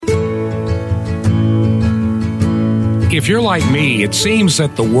If you're like me, it seems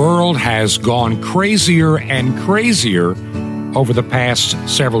that the world has gone crazier and crazier over the past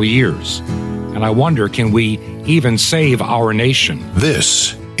several years. And I wonder, can we even save our nation?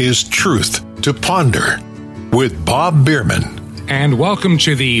 This is Truth to Ponder with Bob Bierman. And welcome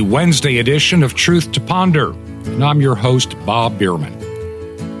to the Wednesday edition of Truth to Ponder. And I'm your host, Bob Bierman.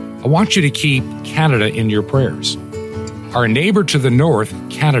 I want you to keep Canada in your prayers. Our neighbor to the north,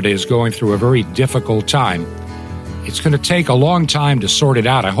 Canada, is going through a very difficult time. It's going to take a long time to sort it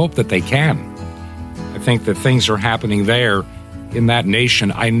out. I hope that they can. I think that things are happening there in that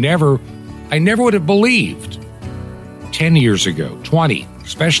nation. I never would have believed 10 years ago, 20,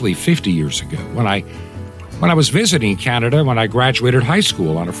 especially 50 years ago, when I was visiting Canada when I graduated high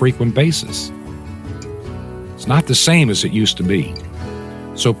school on a frequent basis. It's not the same as it used to be.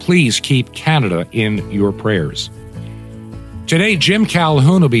 So please keep Canada in your prayers. Today, Jim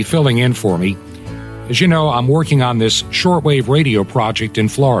Calhoun will be filling in for me. As you know, I'm working on this shortwave radio project in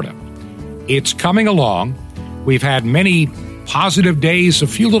Florida. It's coming along. We've had many positive days, a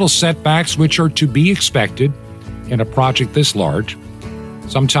few little setbacks, which are to be expected in a project this large.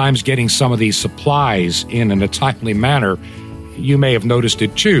 Sometimes getting some of these supplies in a timely manner, you may have noticed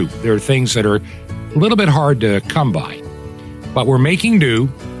it too. There are things that are a little bit hard to come by. But we're making do.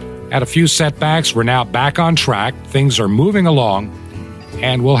 Had a few setbacks. We're now back on track. Things are moving along.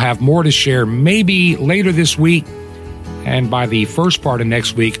 And we'll have more to share maybe later this week. And by the first part of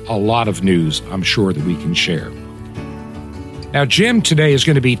next week, a lot of news I'm sure that we can share. Now, Jim today is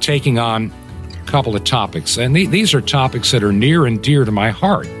going to be taking on a couple of topics. And these are topics that are near and dear to my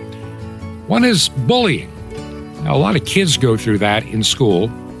heart. One is bullying. Now, a lot of kids go through that in school.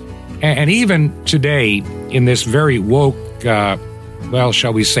 And even today, in this very woke,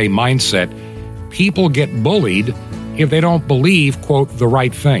 shall we say, mindset, people get bullied if they don't believe, quote, the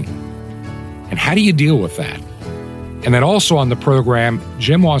right thing. And how do you deal with that? And then also on the program,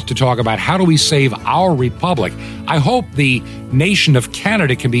 Jim wants to talk about how do we save our republic. I hope the nation of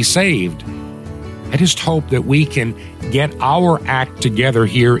Canada can be saved. I just hope that we can get our act together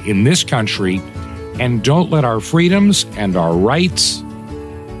here in this country and don't let our freedoms and our rights,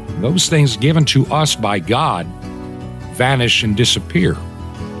 those things given to us by God, vanish and disappear.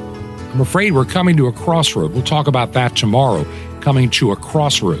 I'm afraid we're coming to a crossroad. We'll talk about that tomorrow, coming to a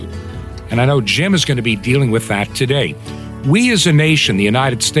crossroad. And I know Jim is going to be dealing with that today. We as a nation, the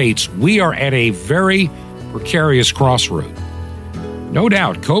United States, we are at a very precarious crossroad. No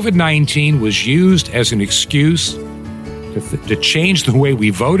doubt, COVID-19 was used as an excuse to change the way we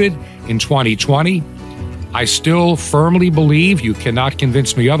voted in 2020. I still firmly believe, you cannot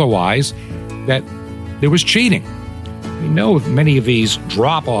convince me otherwise, that there was cheating. We know many of these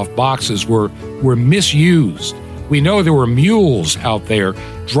drop-off boxes were misused. We know there were mules out there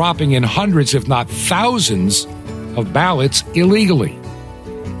dropping in hundreds, if not thousands, of ballots illegally.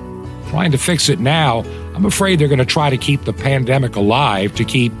 Trying to fix it now, I'm afraid they're going to try to keep the pandemic alive to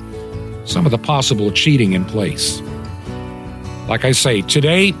keep some of the possible cheating in place. Like I say,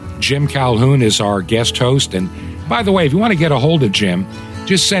 today, Jim Calhoun is our guest host. And by the way, if you want to get a hold of Jim,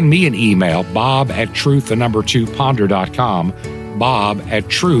 just send me an email, bob@truth2ponder.com,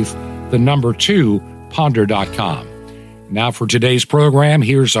 bob@truth2ponder.com. Now for today's program,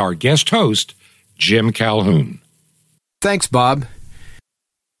 here's our guest host, Jim Calhoun. Thanks, Bob.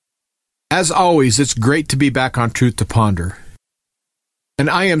 As always, it's great to be back on Truth to Ponder. And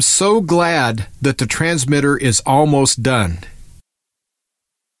I am so glad that the transmitter is almost done.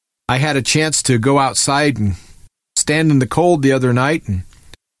 I had a chance to go outside and stand in the cold the other night and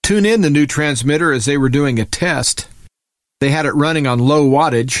tune in the new transmitter as they were doing a test. They had it running on low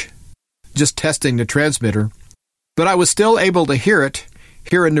wattage, just testing the transmitter, but I was still able to hear it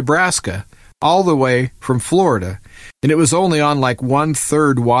here in Nebraska, all the way from Florida, and it was only on like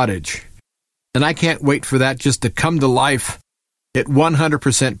 1/3 wattage. And I can't wait for that just to come to life at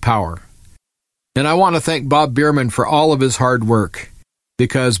 100% power. And I want to thank Bob Bierman for all of his hard work,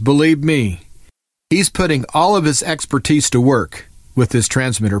 because believe me, he's putting all of his expertise to work with this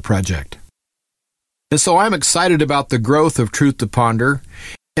transmitter project. And so I'm excited about the growth of Truth to Ponder,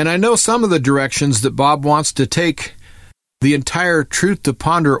 and I know some of the directions that Bob wants to take the entire Truth to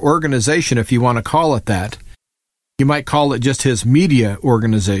Ponder organization, if you want to call it that. You might call it just his media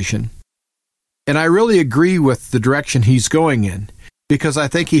organization. And I really agree with the direction he's going in, because I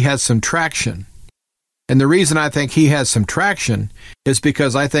think he has some traction. And the reason I think he has some traction is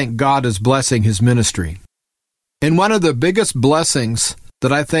because I think God is blessing his ministry. And one of the biggest blessings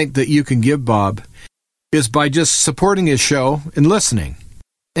that I think that you can give Bob is by just supporting his show and listening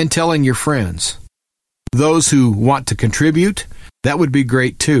and telling your friends. Those who want to contribute, that would be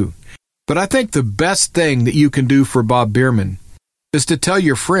great too. But I think the best thing that you can do for Bob Bierman is to tell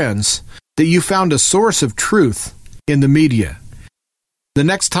your friends that you found a source of truth in the media. The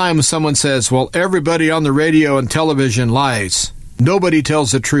next time someone says, well, everybody on the radio and television lies, nobody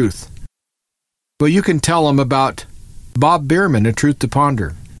tells the truth. Well, you can tell them about Bob Bierman, A Truth to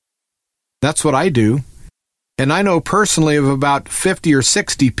Ponder. That's what I do. And I know personally of about 50 or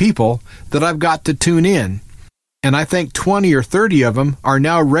 60 people that I've got to tune in. And I think 20 or 30 of them are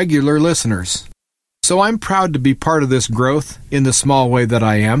now regular listeners. So I'm proud to be part of this growth in the small way that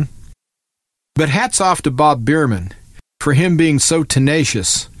I am. But hats off to Bob Bierman for him being so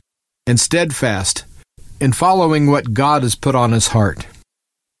tenacious and steadfast in following what God has put on his heart.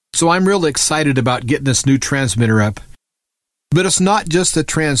 So I'm really excited about getting this new transmitter up. But it's not just the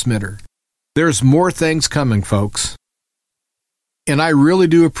transmitter. There's more things coming, folks. And I really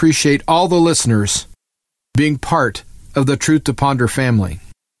do appreciate all the listeners being part of the Truth to Ponder family.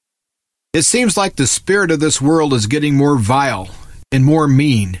 It seems like the spirit of this world is getting more vile and more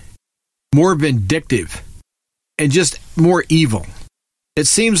mean, more vindictive, and just more evil. It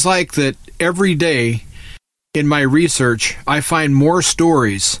seems like that every day in my research, I find more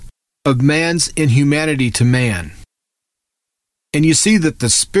stories of man's inhumanity to man. And you see that the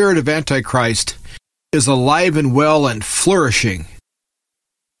spirit of Antichrist is alive and well and flourishing.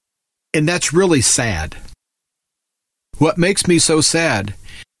 And that's really sad. What makes me so sad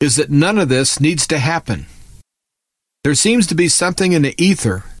is that none of this needs to happen. There seems to be something in the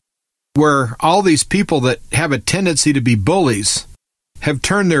ether where all these people that have a tendency to be bullies have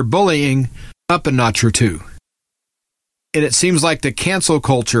turned their bullying up a notch or two. And it seems like the cancel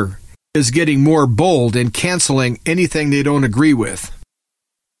culture is getting more bold in canceling anything they don't agree with.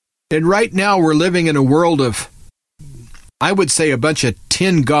 And right now we're living in a world of, I would say, a bunch of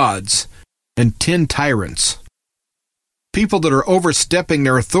 10 gods and 10 tyrants. People that are overstepping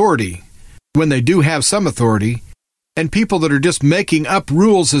their authority when they do have some authority, and people that are just making up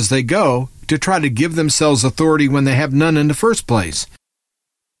rules as they go to try to give themselves authority when they have none in the first place.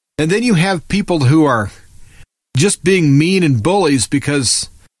 And then you have people who are just being mean and bullies because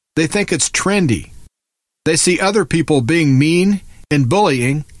they think it's trendy. They see other people being mean and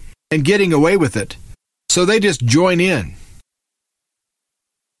bullying and getting away with it, so they just join in.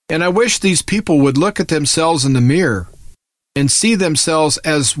 And I wish these people would look at themselves in the mirror and see themselves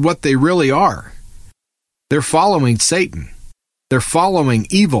as what they really are. They're following Satan. They're following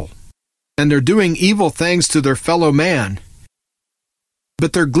evil. And they're doing evil things to their fellow man.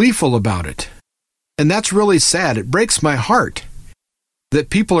 But they're gleeful about it. And that's really sad. It breaks my heart that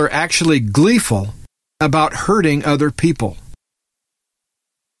people are actually gleeful about hurting other people.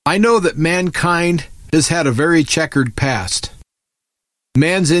 I know that mankind has had a very checkered past.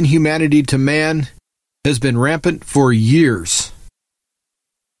 Man's inhumanity to man has been rampant for years.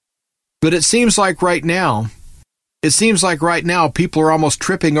 But it seems like right now people are almost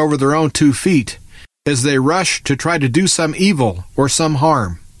tripping over their own 2 feet as they rush to try to do some evil or some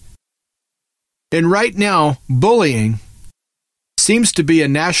harm. And right now, bullying seems to be a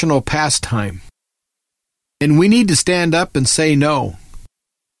national pastime. And we need to stand up and say no.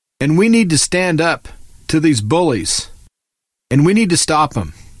 And we need to stand up to these bullies. And we need to stop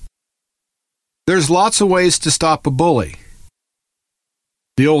them. There's lots of ways to stop a bully.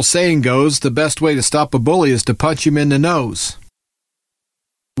 The old saying goes, the best way to stop a bully is to punch him in the nose.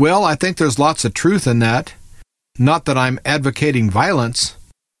 Well, I think there's lots of truth in that. Not that I'm advocating violence,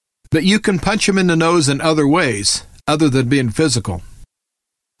 but you can punch him in the nose in other ways, other than being physical.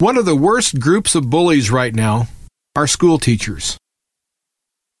 One of the worst groups of bullies right now are school teachers.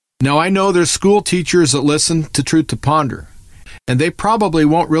 Now, I know there's school teachers that listen to Truth to Ponder, and they probably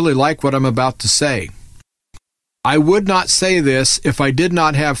won't really like what I'm about to say. I would not say this if I did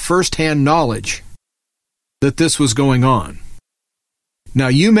not have first-hand knowledge that this was going on. Now,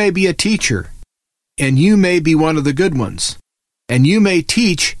 you may be a teacher, and you may be one of the good ones, and you may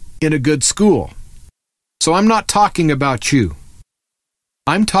teach in a good school. So I'm not talking about you.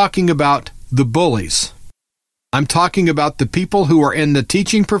 I'm talking about the bullies. I'm talking about the people who are in the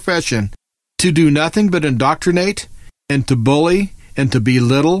teaching profession to do nothing but indoctrinate and to bully and to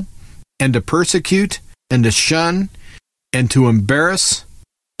belittle and to persecute and to shun and to embarrass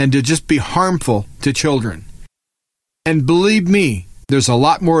and to just be harmful to children. And believe me, there's a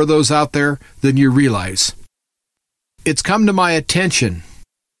lot more of those out there than you realize. It's come to my attention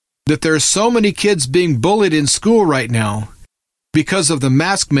that there's so many kids being bullied in school right now because of the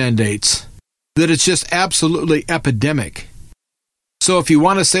mask mandates that it's just absolutely epidemic. So if you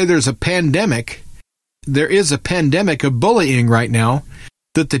want to say there's a pandemic, there is a pandemic of bullying right now,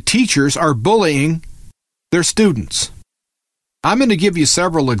 that the teachers are bullying their students. I'm going to give you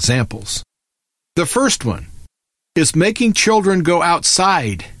several examples. The first one is making children go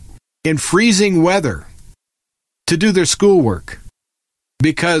outside in freezing weather to do their schoolwork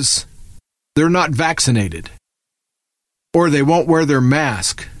because they're not vaccinated or they won't wear their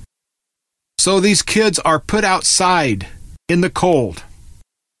mask. So these kids are put outside in the cold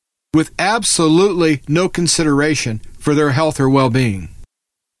with absolutely no consideration for their health or well-being.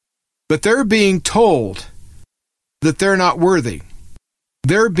 But they're being told that they're not worthy.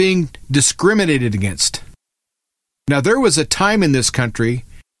 They're being discriminated against. Now, there was a time in this country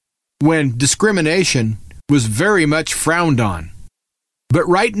when discrimination was very much frowned on. But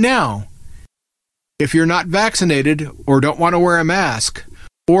right now, if you're not vaccinated or don't want to wear a mask,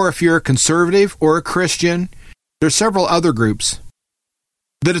 or if you're a conservative or a Christian, there's several other groups,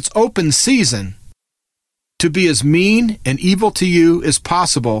 that it's open season to be as mean and evil to you as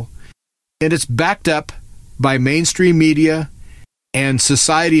possible, and it's backed up by mainstream media and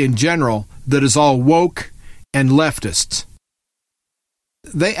society in general that is all woke and leftists.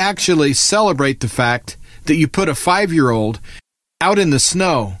 They actually celebrate the fact that you put a 5-year-old out in the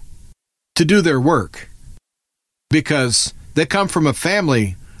snow to do their work because they come from a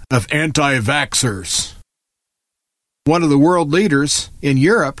family of anti-vaxxers. One of the world leaders in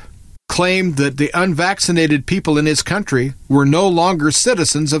Europe claimed that the unvaccinated people in his country were no longer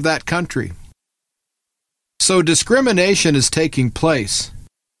citizens of that country. So discrimination is taking place.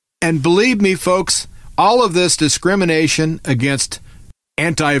 And believe me, folks, all of this discrimination against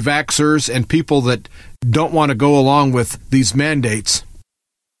anti-vaxxers and people that don't want to go along with these mandates,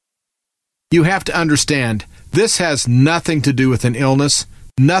 you have to understand, this has nothing to do with an illness,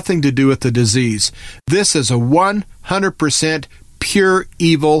 nothing to do with the disease. This is a 100% pure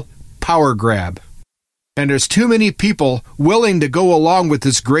evil power grab. And there's too many people willing to go along with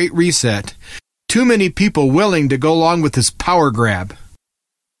this great reset. Too many people willing to go along with this power grab.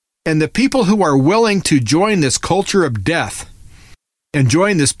 And the people who are willing to join this culture of death and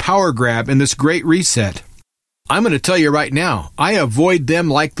join this power grab and this great reset, I'm going to tell you right now, I avoid them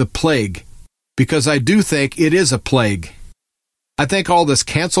like the plague because I do think it is a plague. I think all this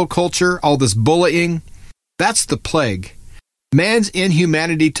cancel culture, all this bullying, that's the plague. Man's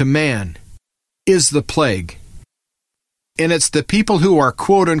inhumanity to man is the plague. And it's the people who are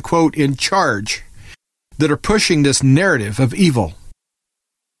quote-unquote in charge that are pushing this narrative of evil.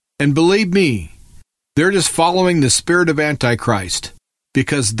 And believe me, they're just following the spirit of Antichrist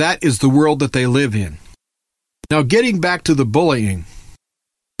because that is the world that they live in. Now, getting back to the bullying,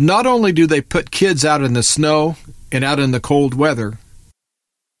 not only do they put kids out in the snow and out in the cold weather,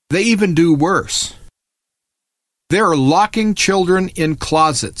 they even do worse. They're locking children in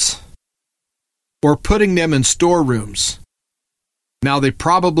closets or putting them in storerooms. Now, they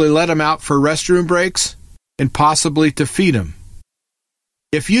probably let them out for restroom breaks and possibly to feed them.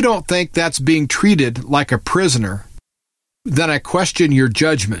 If you don't think that's being treated like a prisoner, then I question your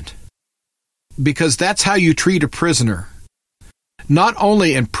judgment. Because that's how you treat a prisoner. Not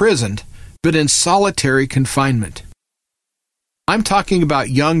only imprisoned, but in solitary confinement. I'm talking about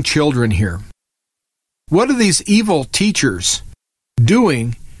young children here. What are these evil teachers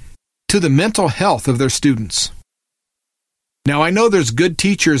doing to the mental health of their students? Now, I know there's good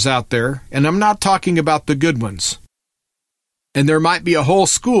teachers out there, and I'm not talking about the good ones. And there might be a whole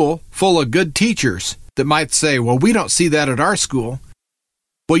school full of good teachers that might say, well, we don't see that at our school.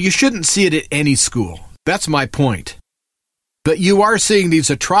 Well, you shouldn't see it at any school. That's my point. But you are seeing these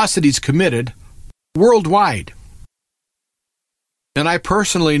atrocities committed worldwide. And I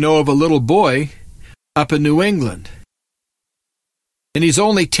personally know of a little boy up in New England. And he's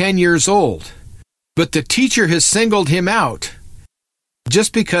only 10 years old. But the teacher has singled him out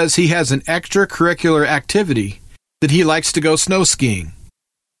just because he has an extracurricular activity that he likes to go snow skiing.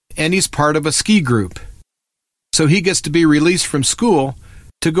 And he's part of a ski group. So he gets to be released from school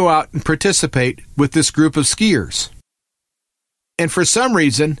to go out and participate with this group of skiers. And for some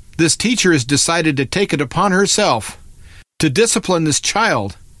reason, this teacher has decided to take it upon herself to discipline this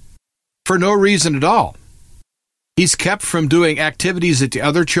child for no reason at all. He's kept from doing activities that the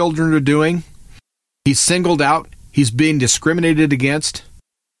other children are doing. He's singled out. He's being discriminated against.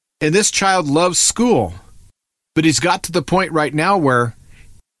 And this child loves school. But he's got to the point right now where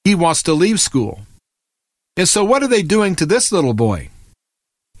he wants to leave school. And so what are they doing to this little boy?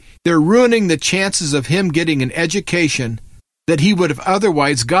 They're ruining the chances of him getting an education that he would have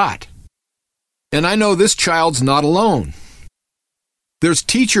otherwise got. And I know this child's not alone. There's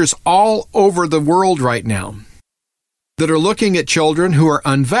teachers all over the world right now that are looking at children who are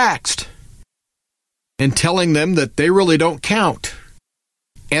unvaxxed and telling them that they really don't count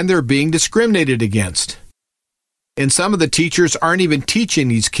and they're being discriminated against. And some of the teachers aren't even teaching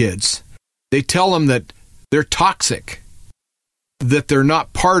these kids. They tell them that they're toxic, that they're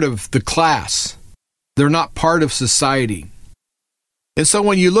not part of the class, they're not part of society. And so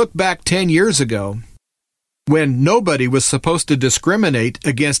when you look back 10 years ago, when nobody was supposed to discriminate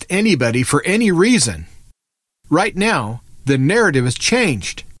against anybody for any reason, right now, the narrative has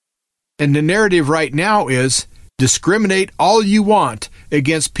changed. And the narrative right now is discriminate all you want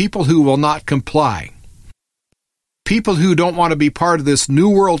against people who will not comply. People who don't want to be part of this New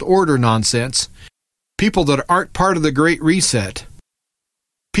World Order nonsense. People that aren't part of the Great Reset.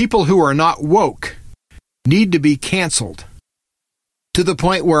 People who are not woke need to be canceled. To the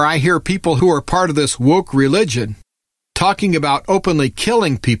point where I hear people who are part of this woke religion talking about openly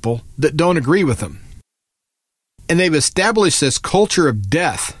killing people that don't agree with them. And they've established this culture of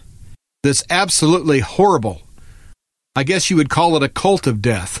death that's absolutely horrible. I guess you would call it a cult of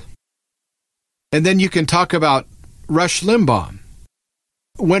death. And then you can talk about Rush Limbaugh.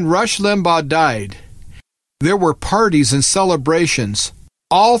 When Rush Limbaugh died, there were parties and celebrations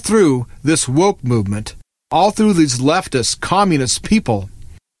all through this woke movement, all through these leftist, communist people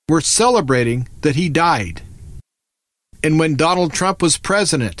were celebrating that he died. And when Donald Trump was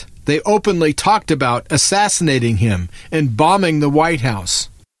president, they openly talked about assassinating him and bombing the White House.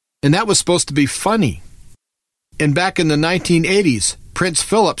 And that was supposed to be funny. And back in the 1980s, Prince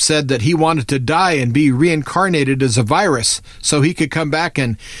Philip said that he wanted to die and be reincarnated as a virus so he could come back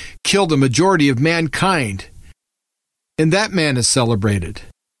and kill the majority of mankind. And that man is celebrated.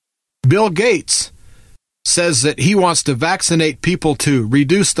 Bill Gates says that he wants to vaccinate people to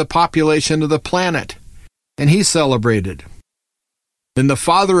reduce the population of the planet, and he's celebrated. And the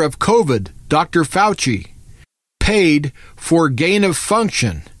father of COVID, Dr. Fauci, paid for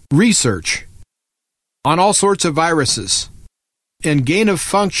gain-of-function research on all sorts of viruses. And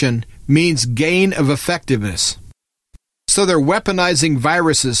gain-of-function means gain of effectiveness. So they're weaponizing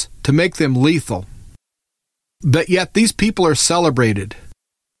viruses to make them lethal. But yet these people are celebrated.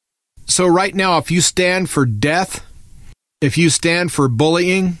 So right now, if you stand for death, if you stand for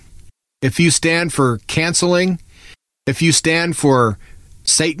bullying, if you stand for canceling, if you stand for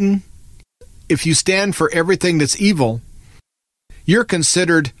Satan, if you stand for everything that's evil, you're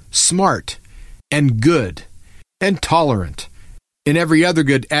considered smart and good and tolerant and every other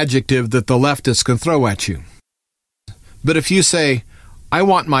good adjective that the leftists can throw at you. But if you say, I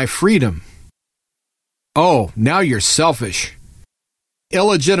want my freedom, oh, now you're selfish.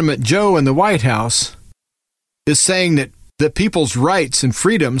 Illegitimate Joe in the White House is saying that people's rights and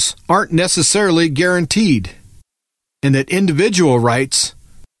freedoms aren't necessarily guaranteed, and that individual rights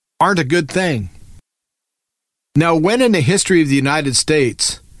aren't a good thing. Now, when in the history of the United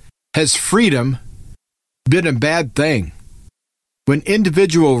States has freedom been a bad thing? When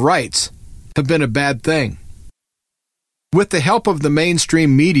individual rights have been a bad thing? With the help of the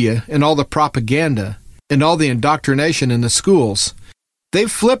mainstream media and all the propaganda and all the indoctrination in the schools,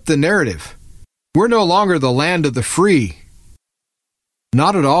 they've flipped the narrative. We're no longer the land of the free.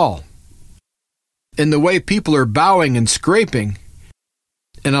 Not at all. And the way people are bowing and scraping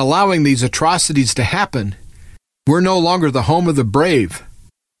and allowing these atrocities to happen, we're no longer the home of the brave.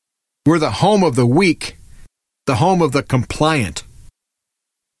 We're the home of the weak, the home of the compliant.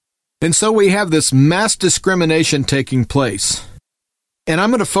 And so we have this mass discrimination taking place. And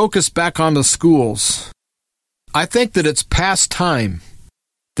I'm going to focus back on the schools. I think that it's past time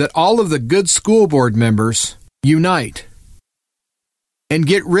that all of the good school board members unite and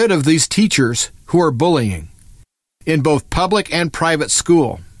get rid of these teachers who are bullying in both public and private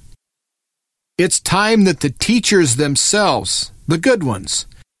school. It's time that the teachers themselves, the good ones,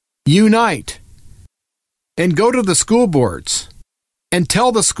 unite and go to the school boards and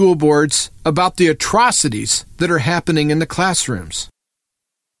tell the school boards about the atrocities that are happening in the classrooms,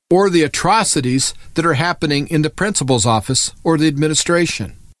 or the atrocities that are happening in the principal's office or the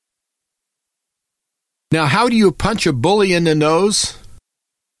administration. Now, how do you punch a bully in the nose?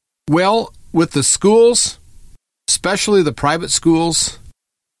 Well, with the schools, especially the private schools,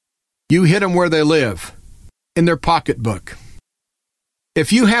 you hit them where they live, in their pocketbook.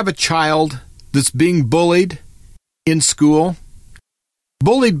 If you have a child that's being bullied in school,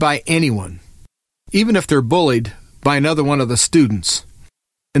 bullied by anyone, even if they're bullied by another one of the students,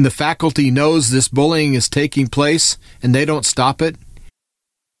 and the faculty knows this bullying is taking place and they don't stop it,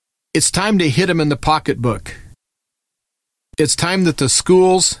 it's time to hit them in the pocketbook. It's time that the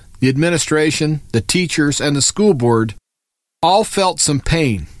schools, the administration, the teachers, and the school board all felt some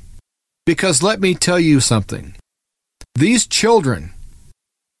pain. Because let me tell you something. These children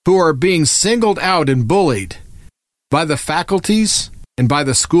who are being singled out and bullied by the faculties and by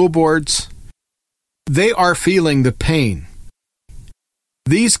the school boards, They are feeling the pain.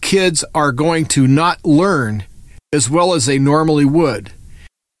 These kids are going to not learn as well as they normally would,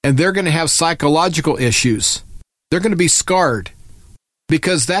 and they're going to have psychological issues. They're going to be scarred,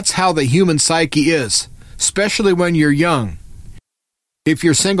 because that's how the human psyche is, especially when you're young. If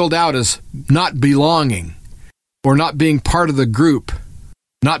you're singled out as not belonging, or not being part of the group,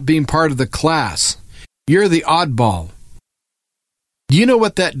 not being part of the class, you're the oddball. Do you know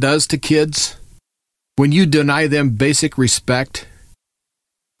what that does to kids? When you deny them basic respect,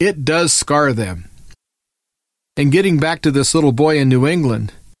 it does scar them. And getting back to this little boy in New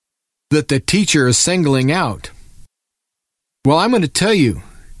England that the teacher is singling out. Well, I'm going to tell you,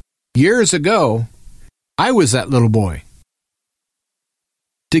 years ago, I was that little boy.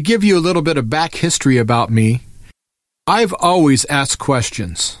 To give you a little bit of back history about me, I've always asked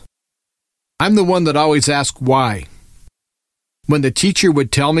questions. I'm the one that always asked why. When the teacher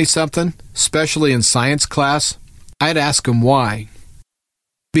would tell me something, especially in science class, I'd ask him why.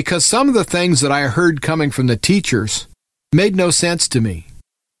 Because some of the things that I heard coming from the teachers made no sense to me,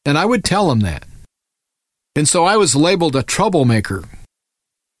 and I would tell them that. And so I was labeled a troublemaker.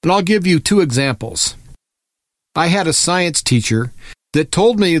 And I'll give you 2 examples. I had a science teacher that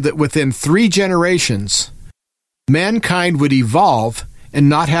told me that within 3 generations, mankind would evolve and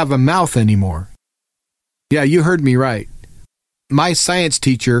not have a mouth anymore. Yeah, you heard me right. My science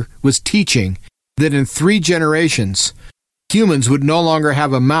teacher was teaching that in 3 generations, humans would no longer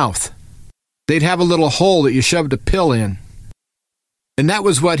have a mouth. They'd have a little hole that you shoved a pill in. And that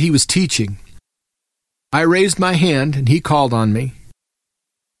was what he was teaching. I raised my hand and he called on me.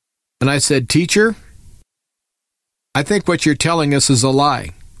 And I said, "Teacher, I think what you're telling us is a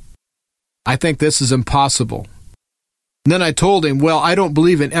lie. I think this is impossible." And then I told him, "Well, I don't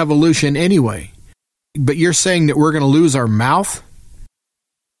believe in evolution anyway. But you're saying that we're going to lose our mouth?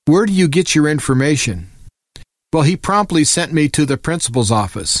 Where do you get your information?" Well, he promptly sent me to the principal's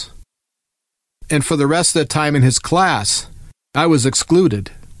office. And for the rest of the time in his class, I was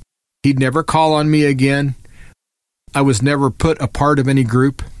excluded. He'd never call on me again. I was never put a part of any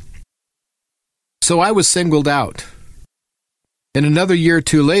group. So I was singled out. And another year or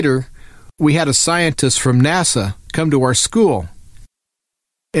 2 later, we had a scientist from NASA come to our school.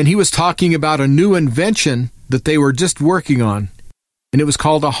 And he was talking about a new invention that they were just working on, and it was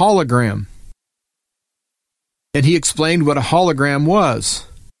called a hologram. And he explained what a hologram was,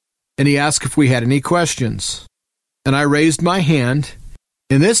 and he asked if we had any questions. And I raised my hand,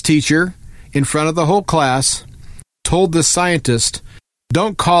 and this teacher, in front of the whole class, told the scientist,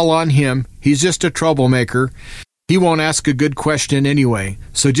 "Don't call on him, he's just a troublemaker. He won't ask a good question anyway,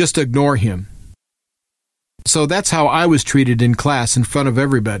 so just ignore him." So that's how I was treated in class in front of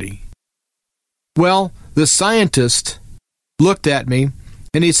everybody. Well, the scientist looked at me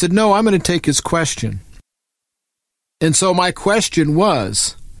and he said, "No, I'm going to take his question." And so my question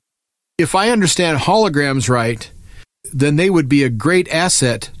was, if I understand holograms right, then they would be a great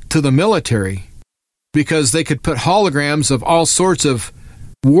asset to the military because they could put holograms of all sorts of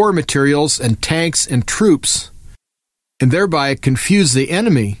war materials and tanks and troops and thereby confuse the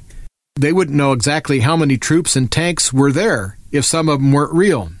enemy. They wouldn't know exactly how many troops and tanks were there if some of them weren't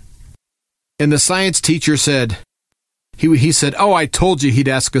real. And the science teacher said, he said, "Oh, I told you he'd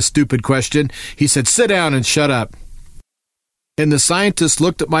ask a stupid question." He said, "Sit down and shut up." And the scientist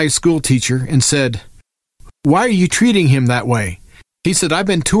looked at my school teacher and said, "Why are you treating him that way?" He said, "I've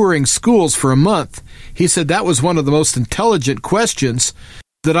been touring schools for a month." He said, "That was one of the most intelligent questions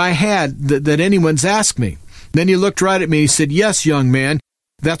that I had that anyone's asked me." Then he looked right at me and he said, "Yes, young man,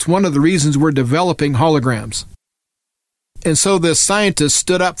 that's one of the reasons we're developing holograms." And so this scientist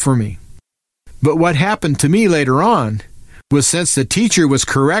stood up for me. But what happened to me later on was, since the teacher was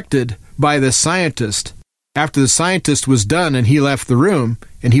corrected by the scientist, after the scientist was done and he left the room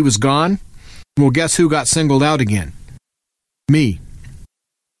and he was gone, well, guess who got singled out again? Me.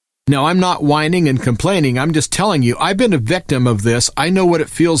 Now, I'm not whining and complaining. I'm just telling you, I've been a victim of this. I know what it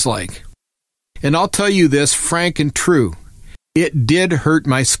feels like. And I'll tell you this, frank and true. It did hurt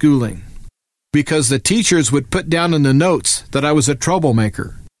my schooling because the teachers would put down in the notes that I was a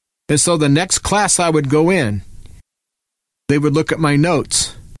troublemaker. And so the next class I would go in, they would look at my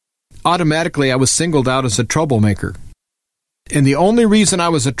notes. Automatically, I was singled out as a troublemaker. And the only reason I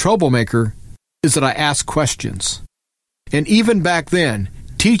was a troublemaker is that I asked questions. And even back then,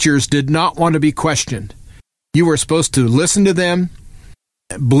 teachers did not want to be questioned. You were supposed to listen to them,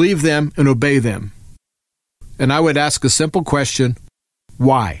 believe them, and obey them. And I would ask a simple question,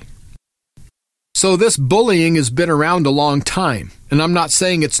 why? So this bullying has been around a long time, and I'm not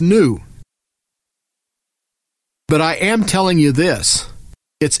saying it's new. But I am telling you this,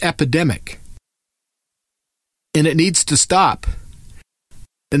 it's epidemic. and it needs to stop.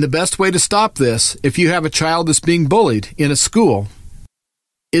 And the best way to stop this, if you have a child that's being bullied in a school,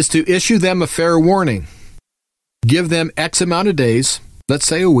 is to issue them a fair warning. Give them X amount of days, let's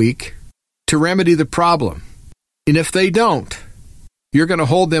say a week, to remedy the problem. And if they don't, you're going to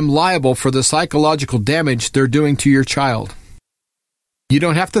hold them liable for the psychological damage they're doing to your child. You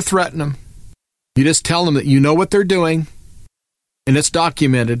don't have to threaten them. You just tell them that you know what they're doing, and it's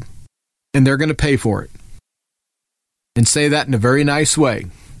documented, and they're going to pay for it. And say that in a very nice way.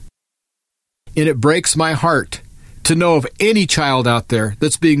 And it breaks my heart to know of any child out there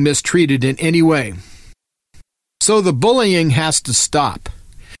that's being mistreated in any way. So the bullying has to stop.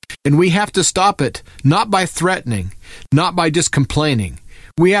 And we have to stop it not by threatening, not by just complaining.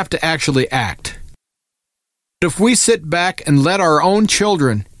 We have to actually act. If we sit back and let our own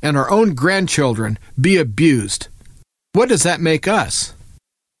children and our own grandchildren be abused, what does that make us?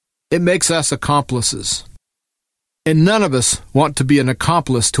 It makes us accomplices. And none of us want to be an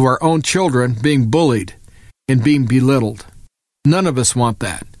accomplice to our own children being bullied and being belittled. None of us want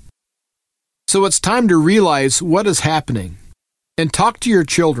that. So it's time to realize what is happening and talk to your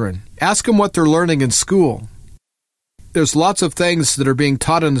children. Ask them what they're learning in school. There's lots of things that are being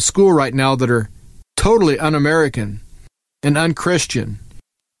taught in the school right now that are totally un-American and un-Christian.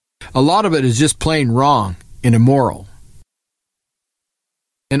 A lot of it is just plain wrong and immoral.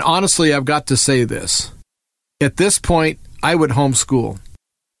 And honestly, I've got to say this. At this point, I would homeschool.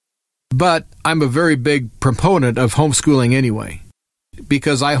 But I'm a very big proponent of homeschooling anyway,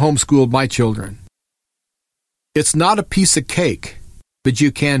 because I homeschooled my children. It's not a piece of cake, but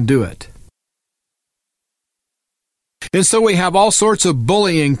you can do it. And so we have all sorts of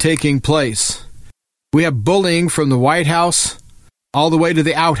bullying taking place. We have bullying from the White House all the way to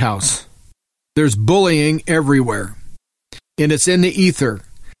the outhouse. There's bullying everywhere. And it's in the ether.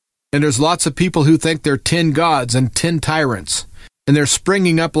 And there's lots of people who think they're 10 gods and 10 tyrants, and they're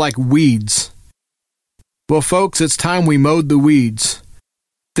springing up like weeds. Well, folks, it's time we mowed the weeds.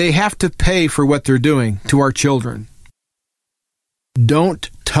 They have to pay for what they're doing to our children. Don't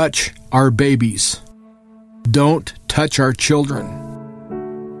touch our babies. Don't touch our children.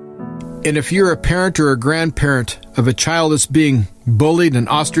 And if you're a parent or a grandparent of a child that's being bullied and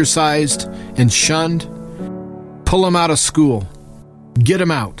ostracized and shunned, pull them out of school. Get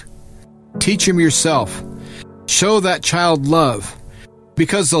them out. Teach them yourself. Show that child love.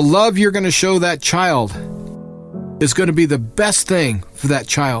 Because the love you're going to show that child is going to be the best thing for that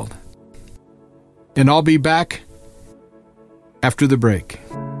child. And I'll be back after the break.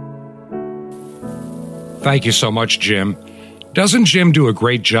 Thank you so much, Jim. Doesn't Jim do a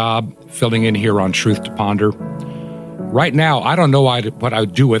great job filling in here on Truth to Ponder? Right now, I don't know what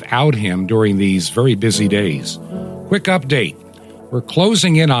I'd do without him during these very busy days. Quick update. We're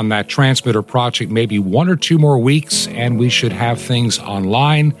closing in on that transmitter project, maybe 1 or 2 more weeks, and we should have things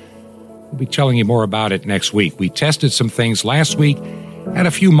online. We'll be telling you more about it next week. We tested some things last week, had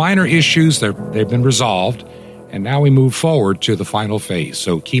a few minor issues. They've been resolved, and now we move forward to the final phase,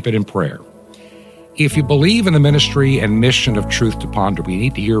 so keep it in prayer. If you believe in the ministry and mission of Truth to Ponder, we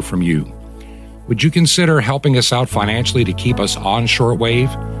need to hear from you. Would you consider helping us out financially to keep us on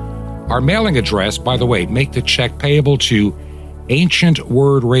shortwave? Our mailing address, by the way, make the check payable to Ancient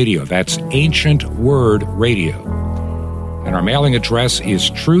Word Radio. That's Ancient Word Radio. And our mailing address is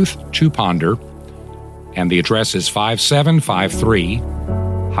Truth to Ponder. And the address is 5753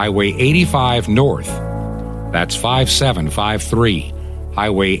 Highway 85 North. That's 5753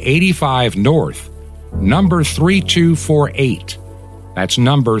 Highway 85 North, number 3248. That's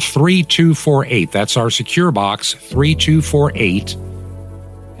number 3248. That's our secure box, 3248.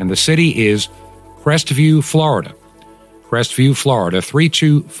 And the city is Crestview, Florida. Crestview, Florida,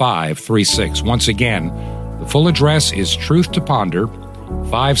 32536. Once again, the full address is Truth to Ponder,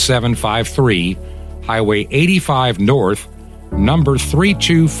 5753 Highway 85 North, number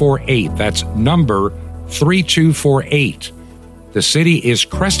 3248. That's number 3248. The city is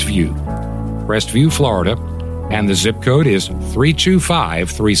Crestview, Florida, and the zip code is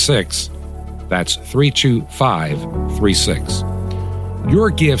 32536. That's 32536. Your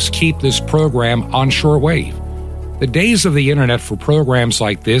gifts keep this program on shortwave. The days of the internet for programs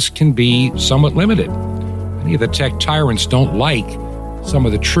like this can be somewhat limited. Many of the tech tyrants don't like some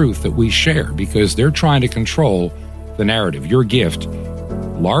of the truth that we share because they're trying to control the narrative. Your gift,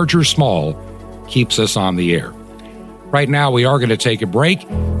 large or small, keeps us on the air. Right now, we are going to take a break.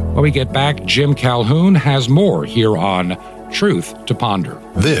 When we get back, Jim Calhoun has more here on Truth to Ponder.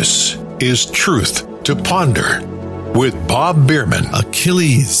 This is Truth to Ponder with Bob Bierman.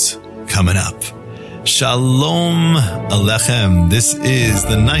 Achilles coming up. Shalom Alechem. This is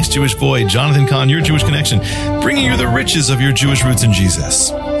the nice Jewish boy, Jonathan Cahn, your Jewish connection, bringing you the riches of your Jewish roots in Jesus.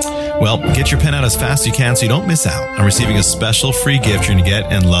 Well, get your pen out as fast as you can so you don't miss out on receiving a special free gift you're going to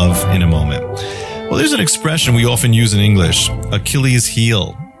get and love in a moment. Well, there's an expression we often use in English, Achilles'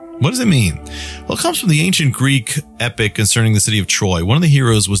 heel. What does it mean? Well, it comes from the ancient Greek epic concerning the city of Troy. One of the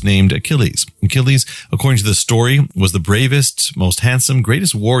heroes was named Achilles. Achilles, according to the story, was the bravest, most handsome,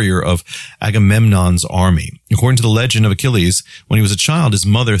 greatest warrior of Agamemnon's army. According to the legend of Achilles, when he was a child, his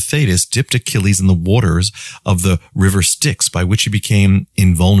mother Thetis dipped Achilles in the waters of the river Styx, by which he became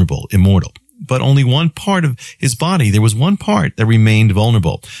invulnerable, immortal. But only one part of his body, there was one part that remained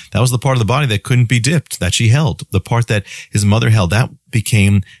vulnerable. That was the part of the body that couldn't be dipped, that she held. The part that his mother held, that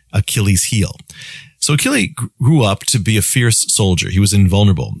became Achilles' heel. So Achilles grew up to be a fierce soldier. He was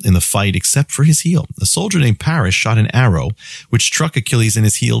invulnerable in the fight except for his heel. A soldier named Paris shot an arrow which struck Achilles in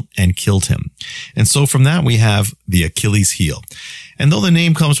his heel and killed him. And so from that we have the Achilles' heel. And though the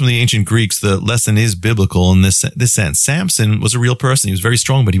name comes from the ancient Greeks, the lesson is biblical in this sense. Samson was a real person. He was very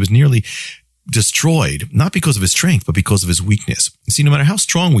strong, but he was nearly destroyed, not because of his strength, but because of his weakness. You see, no matter how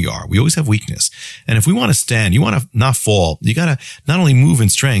strong we are, we always have weakness. And if we want to stand, you want to not fall, you got to not only move in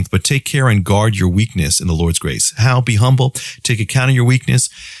strength, but take care and guard your weakness in the Lord's grace. How? Be humble, take account of your weakness,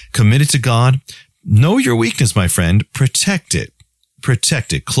 commit it to God. Know your weakness, my friend, protect it.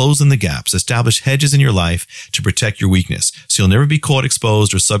 Protect it. Close in the gaps. Establish hedges in your life to protect your weakness. So you'll never be caught,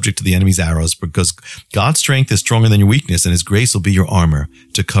 exposed, or subject to the enemy's arrows, because God's strength is stronger than your weakness, and his grace will be your armor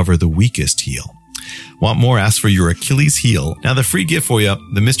to cover the weakest heel. Want more? Ask for your Achilles heel. Now, the free gift for you,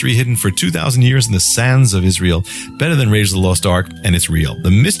 the mystery hidden for 2,000 years in the sands of Israel, better than Raiders of the Lost Ark, and it's real. The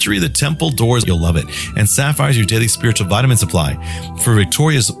mystery of the temple doors, you'll love it. And Sapphire is your daily spiritual vitamin supply for a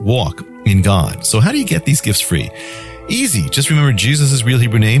victorious walk in God. So how do you get these gifts free? Easy. Just remember Jesus' real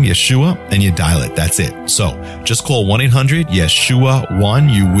Hebrew name, Yeshua, and you dial it. That's it. So just call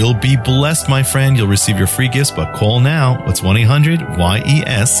 1-800-YESHUA-1. You will be blessed, my friend. You'll receive your free gifts, but call now. It's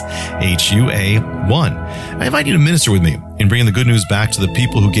 1-800-YESHUA-1. I invite you to minister with me in bringing the good news back to the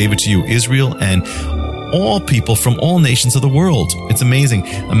people who gave it to you, Israel, and all people from all nations of the world. It's amazing.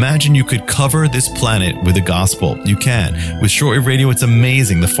 Imagine you could cover this planet with the gospel. You can. With shortwave radio, it's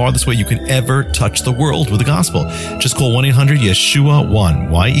amazing. The farthest way you can ever touch the world with the gospel. Just call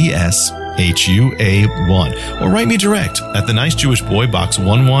 1-800-YESHUA-1, YESHUA-1. Or write me direct at The Nice Jewish Boy, Box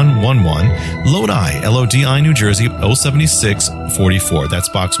 1111, Lodi, Lodi, New Jersey, 07644. That's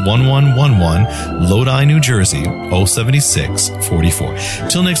Box 1111, Lodi, New Jersey, 07644.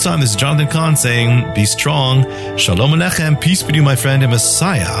 Till next time, this is Jonathan Cahn saying, be strong. Shalom Alechem. Peace be to you, my friend, and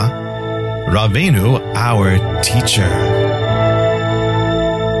Messiah, Rabbeinu, our teacher.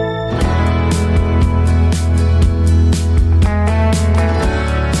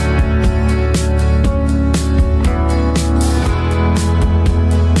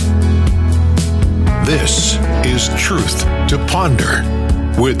 This is Truth to Ponder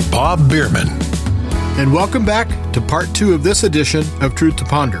with Bob Bierman. And welcome back to part 2 of this edition of Truth to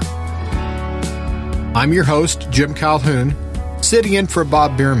Ponder. I'm your host, Jim Calhoun, sitting in for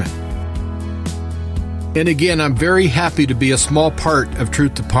Bob Bierman. And again, I'm very happy to be a small part of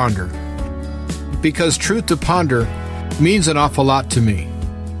Truth to Ponder, because Truth to Ponder means an awful lot to me.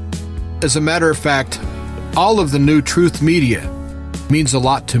 As a matter of fact, all of the new Truth media means a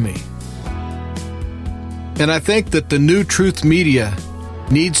lot to me. And I think that the new Truth media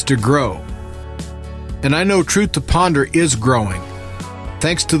needs to grow. And I know Truth to Ponder is growing,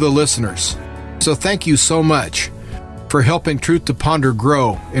 thanks to the listeners. So thank you so much for helping Truth to Ponder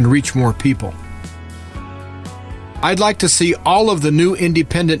grow and reach more people. I'd like to see all of the new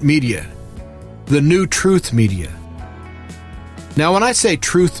independent media, the new Truth media. Now, when I say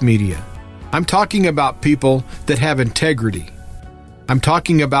Truth media, I'm talking about people that have integrity. I'm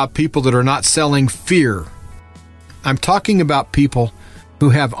talking about people that are not selling fear. I'm talking about people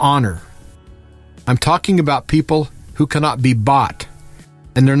who have honor. I'm talking about people who cannot be bought,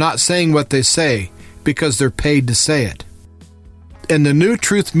 and they're not saying what they say because they're paid to say it. And the new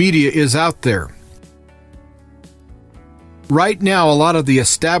Truth media is out there. Right now, a lot of the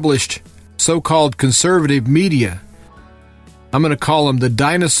established so-called conservative media, I'm going to call them the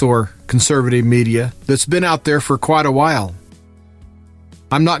dinosaur conservative media, that's been out there for quite a while.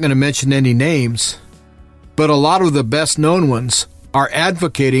 I'm not going to mention any names, but a lot of the best-known ones are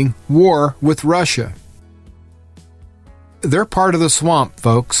advocating war with Russia. They're part of the swamp,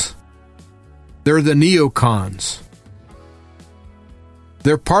 folks. They're the neocons.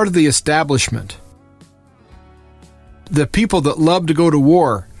 They're part of the establishment. The people that love to go to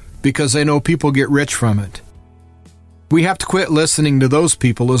war because they know people get rich from it. We have to quit listening to those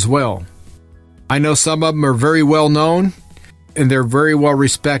people as well. I know some of them are very well known and they're very well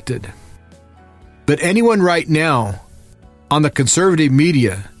respected. But anyone right now on the conservative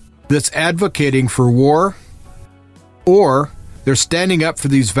media that's advocating for war or they're standing up for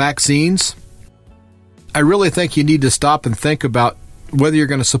these vaccines, I really think you need to stop and think about whether you're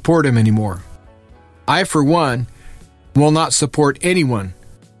going to support him anymore. I, for one, will not support anyone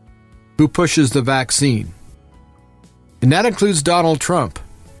who pushes the vaccine. And that includes Donald Trump.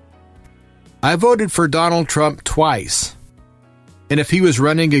 I voted for Donald Trump twice. And if he was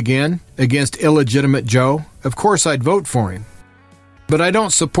running again against illegitimate Joe, of course I'd vote for him. But I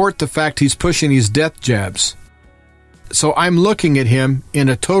don't support the fact he's pushing these death jabs. So I'm looking at him in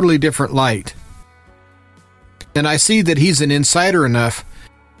a totally different light. And I see that he's an insider enough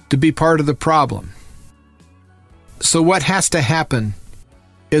to be part of the problem. So what has to happen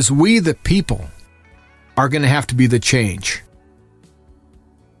is we, the people, are going to have to be the change.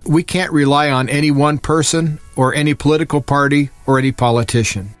 We can't rely on any one person or any political party or any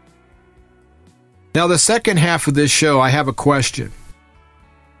politician. Now, the second half of this show, I have a question.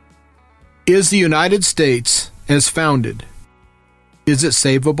 Is the United States, as founded, is it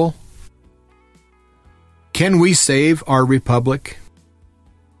savable? Can we save our republic?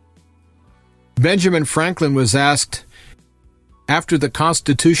 Benjamin Franklin was asked after the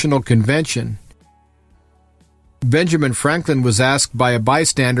Constitutional Convention. Benjamin Franklin was asked by a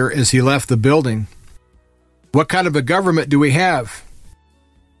bystander as he left the building, "What kind of a government do we have?"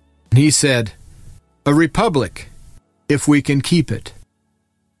 And he said, "A republic, if we can keep it."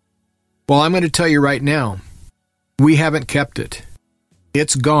 Well, I'm going to tell you right now, we haven't kept it.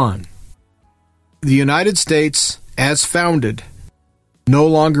 It's gone. The United States, as founded, no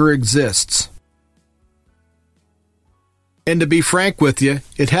longer exists. And to be frank with you,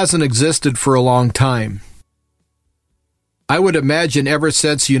 it hasn't existed for a long time. I would imagine ever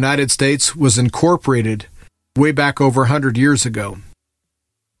since the United States was incorporated way back over 100 years ago.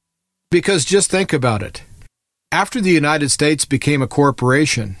 Because just think about it. After the United States became a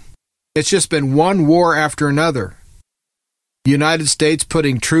corporation, it's just been one war after another. The United States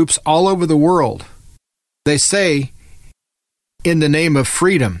putting troops all over the world. They say, in the name of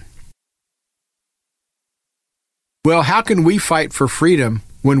freedom. Well, how can we fight for freedom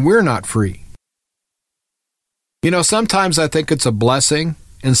when we're not free? You know, sometimes I think it's a blessing,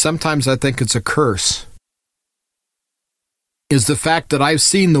 and sometimes I think it's a curse. Is the fact that I've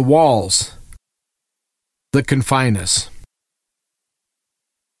seen the walls that confine us.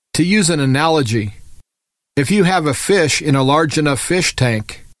 To use an analogy, if you have a fish in a large enough fish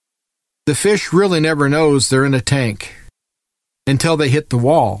tank, the fish really never knows they're in a tank until they hit the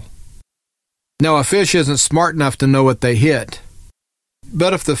wall. Now, a fish isn't smart enough to know what they hit.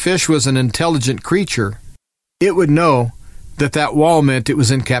 But if the fish was an intelligent creature, it would know that that wall meant it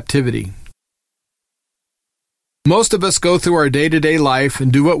was in captivity. Most of us go through our day-to-day life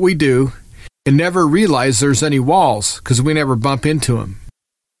and do what we do and never realize there's any walls because we never bump into them.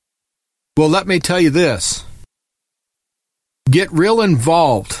 Well, let me tell you this. Get real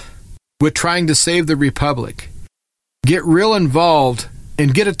involved with trying to save the Republic. Get real involved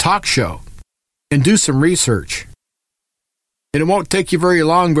and get a talk show and do some research. And it won't take you very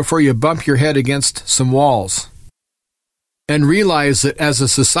long before you bump your head against some walls and realize that as a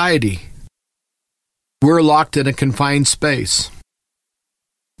society, we're locked in a confined space.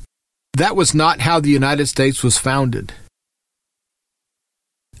 That was not how the United States was founded.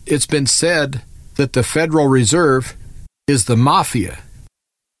 It's been said that the Federal Reserve is the mafia,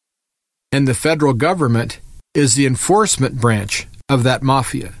 and the federal government is the enforcement branch of that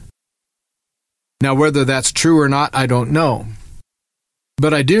mafia. Now, whether that's true or not, I don't know.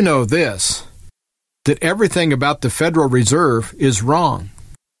 But I do know this, that everything about the Federal Reserve is wrong.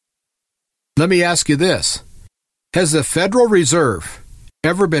 Let me ask you this. Has the Federal Reserve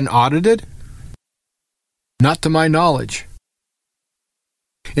ever been audited? Not to my knowledge.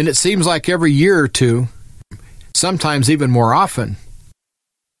 And it seems like every year or two, sometimes even more often,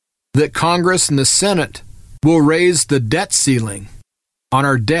 that Congress and the Senate will raise the debt ceiling on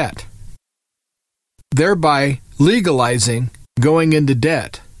our debt, thereby legalizing going into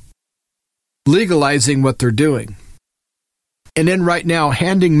debt, legalizing what they're doing. And then right now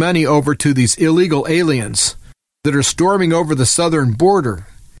handing money over to these illegal aliens that are storming over the southern border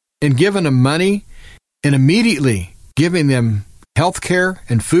and giving them money and immediately giving them health care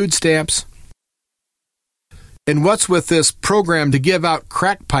and food stamps. And what's with this program to give out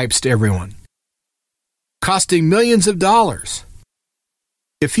crack pipes to everyone, costing millions of dollars?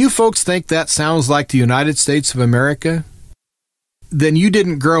 If you folks think that sounds like the United States of America, then you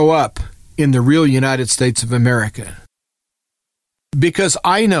didn't grow up in the real United States of America. Because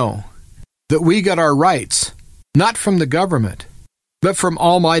I know that we get our rights, not from the government, but from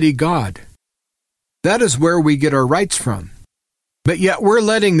Almighty God. That is where we get our rights from. But yet we're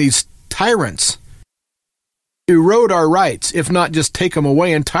letting these tyrants erode our rights, if not just take them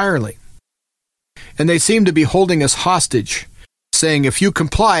away entirely. And they seem to be holding us hostage, saying, if you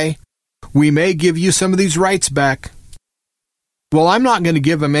comply, we may give you some of these rights back. Well, I'm not going to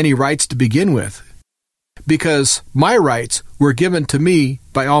give them any rights to begin with, because my rights were given to me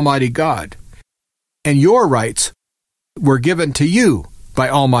by Almighty God, and your rights were given to you by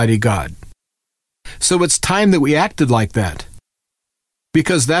Almighty God. So it's time that we acted like that,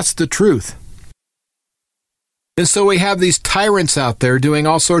 because that's the truth. And so we have these tyrants out there doing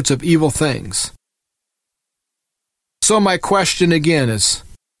all sorts of evil things. So my question again is,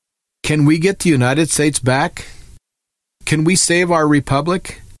 can we get the United States back? Can we save our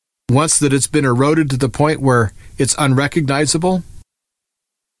republic once that it's been eroded to the point where it's unrecognizable?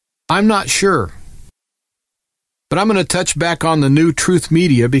 I'm not sure. But I'm going to touch back on the New Truth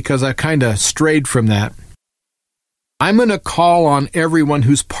Media because I kind of strayed from that. I'm going to call on everyone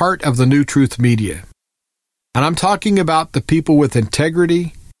who's part of the New Truth Media. And I'm talking about the people with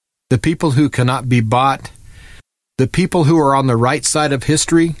integrity, the people who cannot be bought, the people who are on the right side of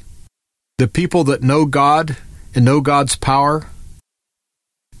history, the people that know God and know God's power,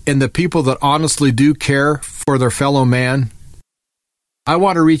 and the people that honestly do care for their fellow man. I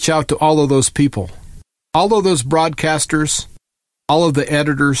want to reach out to all of those people, all of those broadcasters, all of the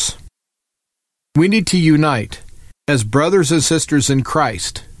editors. We need to unite as brothers and sisters in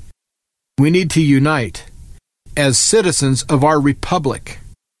Christ. We need to unite as citizens of our republic.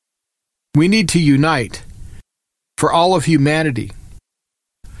 We need to unite for all of humanity.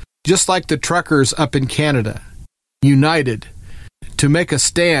 Just like the truckers up in Canada, united to make a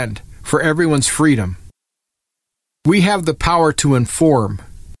stand for everyone's freedom. We have the power to inform.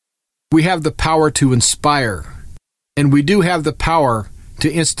 We have the power to inspire. And we do have the power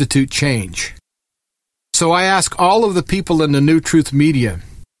to institute change. So I ask all of the people in the New Truth Media,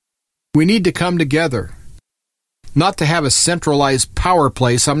 we need to come together. Not to have a centralized power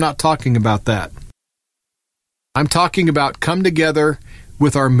place. I'm not talking about that. I'm talking about come together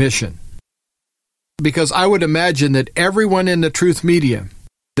with our mission. Because I would imagine that everyone in the Truth Media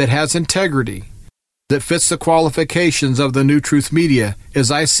that has integrity, that fits the qualifications of the New Truth Media as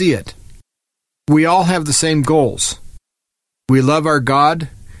I see it, we all have the same goals. We love our God,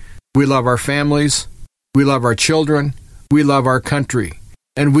 we love our families, we love our children, we love our country,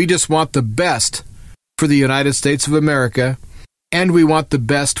 and we just want the best for the United States of America, and we want the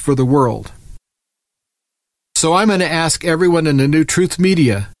best for the world. So I'm going to ask everyone in the New Truth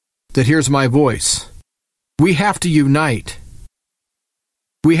Media that hears my voice. We have to unite.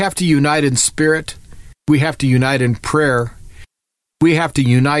 We have to unite in spirit. We have to unite in prayer. We have to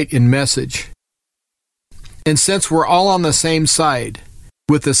unite in message. And since we're all on the same side,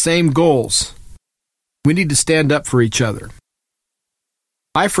 with the same goals, we need to stand up for each other.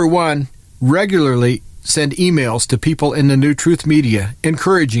 I, for one, regularly send emails to people in the New Truth Media,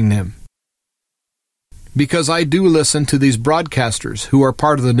 encouraging them. Because I do listen to these broadcasters who are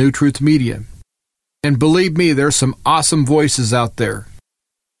part of the New Truth Media. And believe me, there's some awesome voices out there.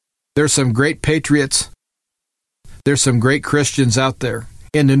 There's some great patriots. There's some great Christians out there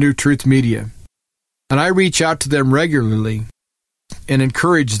in the New Truth Media. And I reach out to them regularly and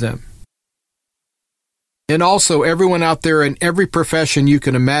encourage them. And also everyone out there in every profession you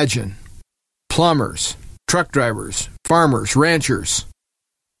can imagine. Plumbers, truck drivers, farmers, ranchers,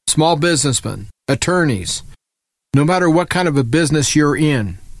 small businessmen, attorneys. No matter what kind of a business you're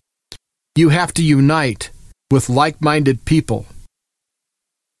in, you have to unite with like-minded people.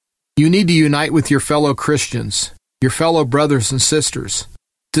 You need to unite with your fellow Christians, your fellow brothers and sisters,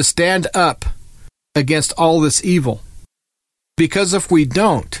 to stand up against all this evil. Because if we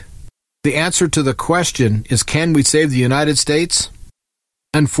don't, the answer to the question is, can we save the United States?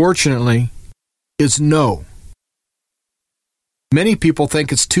 Unfortunately, is no. Many people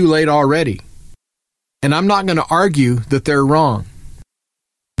think it's too late already. And I'm not going to argue that they're wrong.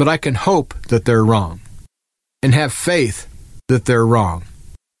 But I can hope that they're wrong. And have faith that they're wrong.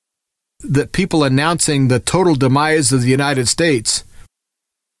 That people announcing the total demise of the United States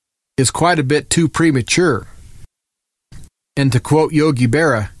is quite a bit too premature. And to quote Yogi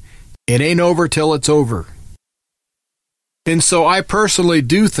Berra, it ain't over till it's over. And so I personally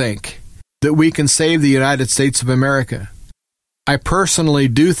do think that we can save the United States of America. I personally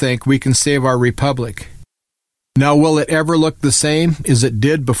do think we can save our republic. Now, will it ever look the same as it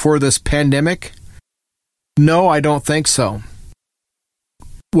did before this pandemic? No, I don't think so.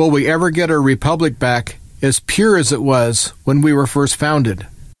 Will we ever get our republic back as pure as it was when we were first founded?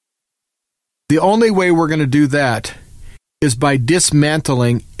 The only way we're going to do that is by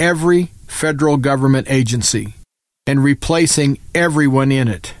dismantling every federal government agency and replacing everyone in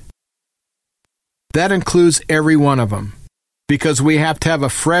it. That includes every one of them, because we have to have a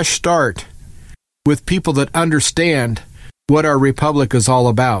fresh start with people that understand what our republic is all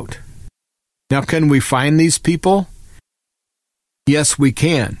about. Now, can we find these people? Yes, we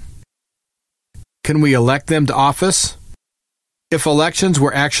can. Can we elect them to office? If elections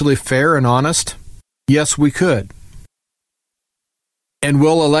were actually fair and honest, yes, we could. And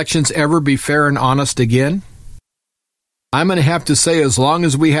will elections ever be fair and honest again? I'm going to have to say, as long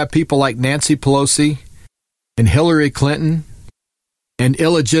as we have people like Nancy Pelosi and Hillary Clinton and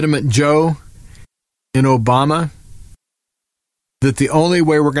illegitimate Joe and Obama, that the only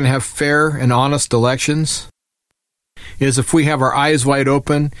way we're going to have fair and honest elections is if we have our eyes wide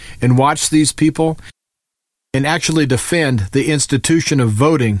open and watch these people and actually defend the institution of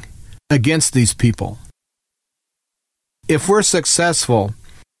voting against these people. If we're successful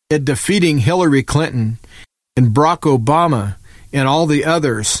at defeating Hillary Clinton and Barack Obama and all the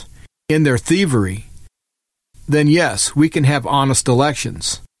others in their thievery, then yes, we can have honest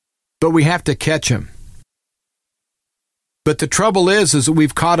elections. But we have to catch them. But the trouble is that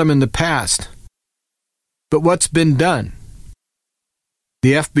we've caught them in the past. But what's been done?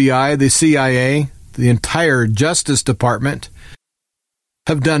 The FBI, the CIA, the entire Justice Department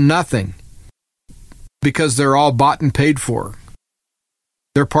have done nothing because they're all bought and paid for.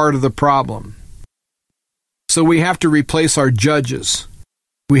 They're part of the problem. So we have to replace our judges.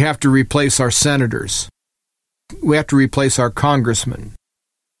 We have to replace our senators. We have to replace our congressmen.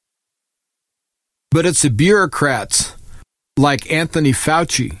 But it's the bureaucrats like Anthony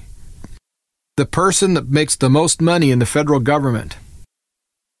Fauci, the person that makes the most money in the federal government,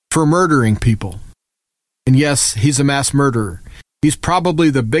 for murdering people. And yes, he's a mass murderer. He's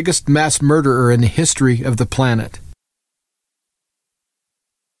probably the biggest mass murderer in the history of the planet.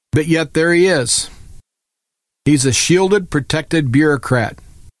 But yet there he is. He's a shielded, protected bureaucrat,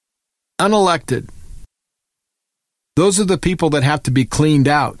 unelected. Those are the people that have to be cleaned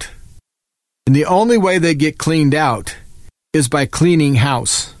out. And the only way they get cleaned out is by cleaning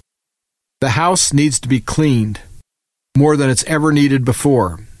house. The house needs to be cleaned more than it's ever needed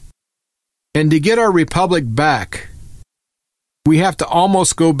before. And to get our republic back, we have to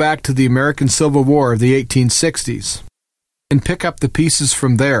almost go back to the American Civil War of the 1860s and pick up the pieces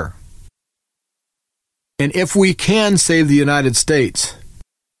from there. And if we can save the United States,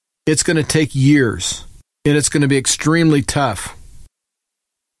 it's going to take years, and it's going to be extremely tough.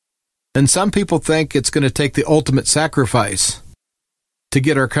 And some people think it's going to take the ultimate sacrifice to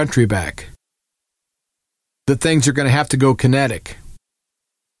get our country back. That things are going to have to go kinetic.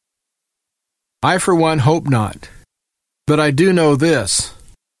 I, for one, hope not. But I do know this,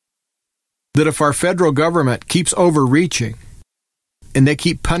 that if our federal government keeps overreaching, and they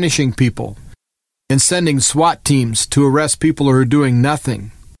keep punishing people, and sending SWAT teams to arrest people who are doing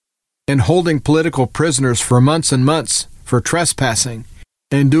nothing, and holding political prisoners for months and months for trespassing,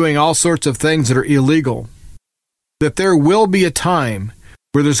 and doing all sorts of things that are illegal, that there will be a time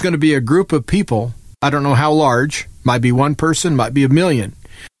where there's going to be a group of people, I don't know how large, might be one person, might be 1 million,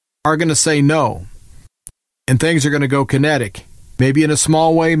 are going to say no. And things are going to go kinetic, maybe in a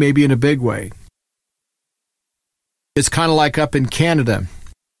small way, maybe in a big way. It's kind of like up in Canada.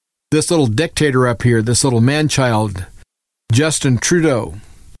 This little dictator up here, this little man-child, Justin Trudeau,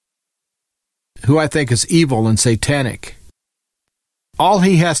 who I think is evil and satanic. All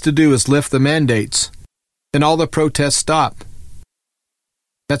he has to do is lift the mandates, and all the protests stop.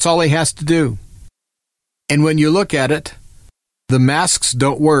 That's all he has to do. And when you look at it, the masks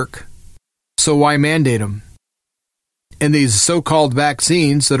don't work, so why mandate them? And these so-called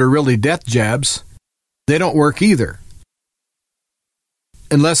vaccines that are really death jabs, they don't work either.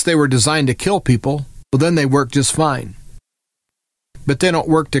 Unless they were designed to kill people, well, then they work just fine. But they don't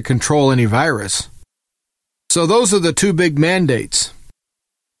work to control any virus. So those are the two big mandates.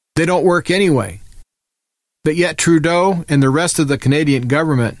 They don't work anyway. But yet Trudeau and the rest of the Canadian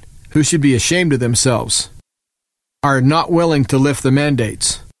government, who should be ashamed of themselves, are not willing to lift the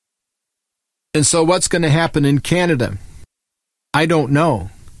mandates. And so what's going to happen in Canada? I don't know.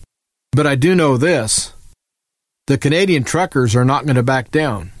 But I do know this. The Canadian truckers are not going to back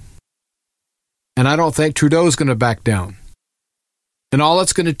down. And I don't think Trudeau's going to back down. And all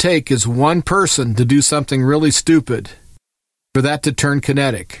it's going to take is one person to do something really stupid for that to turn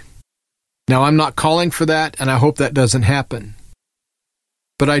kinetic. Now, I'm not calling for that, and I hope that doesn't happen.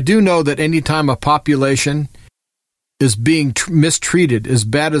 But I do know that any time a population is being mistreated as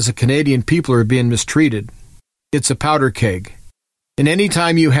bad as the Canadian people are being mistreated, it's a powder keg. And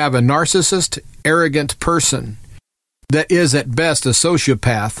anytime you have a narcissist, arrogant person that is at best a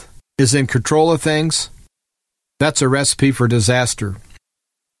sociopath, is in control of things, that's a recipe for disaster.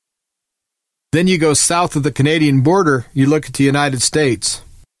 Then you go south of the Canadian border, you look at the United States.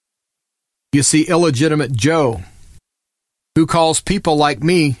 You see illegitimate Joe, who calls people like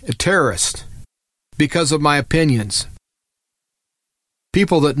me a terrorist because of my opinions.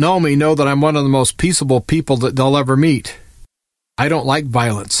 People that know me know that I'm one of the most peaceable people that they'll ever meet. I don't like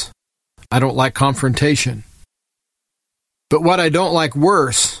violence. I don't like confrontation. But what I don't like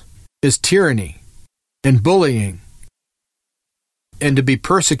worse is tyranny and bullying and to be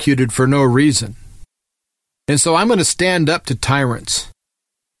persecuted for no reason. And so I'm going to stand up to tyrants.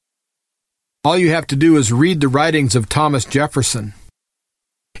 All you have to do is read the writings of Thomas Jefferson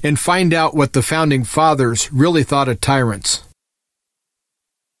and find out what the founding fathers really thought of tyrants.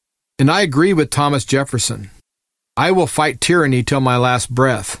 And I agree with Thomas Jefferson. I will fight tyranny till my last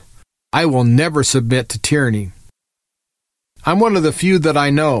breath. I will never submit to tyranny. I'm one of the few that I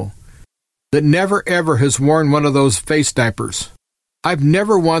know that never ever has worn one of those face diapers. I've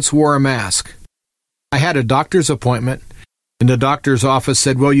never once wore a mask. I had a doctor's appointment, and the doctor's office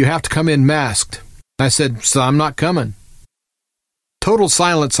said, well, you have to come in masked. I said, so I'm not coming. Total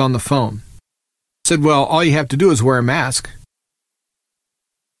silence on the phone. I said, well, all you have to do is wear a mask.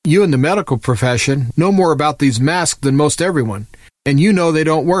 You in the medical profession know more about these masks than most everyone, and you know they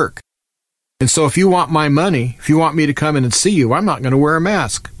don't work. And so if you want my money, if you want me to come in and see you, I'm not going to wear a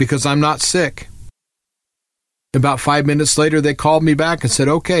mask because I'm not sick. About 5 minutes later, they called me back and said,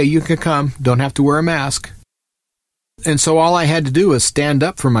 okay, you can come. Don't have to wear a mask. And so all I had to do was stand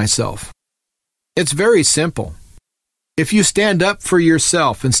up for myself. It's very simple. If you stand up for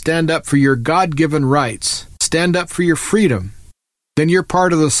yourself and stand up for your God-given rights, stand up for your freedom, then you're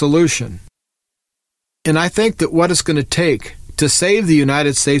part of the solution. And I think that what it's going to take to save the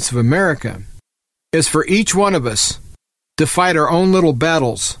United States of America is for each one of us to fight our own little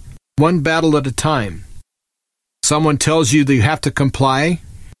battles, one battle at a time. Someone tells you that you have to comply,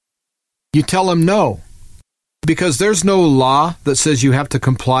 you tell them no. Because there's no law that says you have to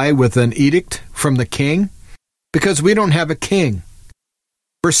comply with an edict from the king, because we don't have a king.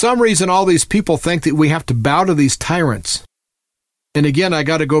 For some reason, all these people think that we have to bow to these tyrants. And again, I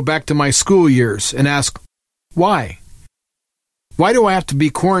got to go back to my school years and ask, why? Why do I have to be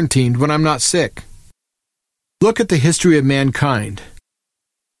quarantined when I'm not sick? Look at the history of mankind.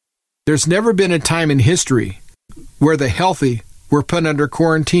 There's never been a time in history where the healthy were put under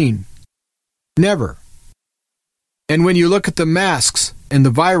quarantine. Never. And when you look at the masks and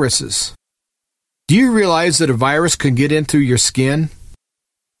the viruses, do you realize that a virus can get into your skin?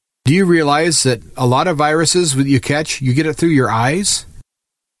 Do you realize that a lot of viruses that you catch, you get it through your eyes?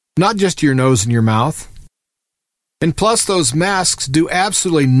 Not just your nose and your mouth. And plus, those masks do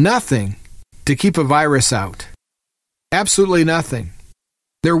absolutely nothing to keep a virus out. Absolutely nothing.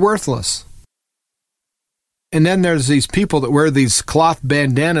 They're worthless. And then there's these people that wear these cloth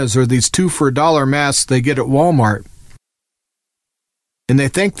bandanas or these 2 for $1 masks they get at Walmart. And they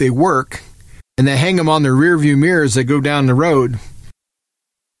think they work, and they hang them on their rearview mirror as they go down the road.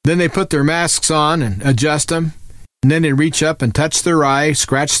 Then they put their masks on and adjust them, and then they reach up and touch their eye,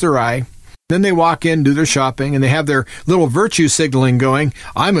 scratch their eye. Then they walk in, do their shopping, and they have their little virtue signaling going.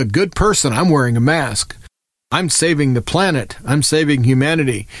 I'm a good person. I'm wearing a mask. I'm saving the planet. I'm saving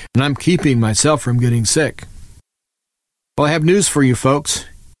humanity, and I'm keeping myself from getting sick. Well, I have news for you folks.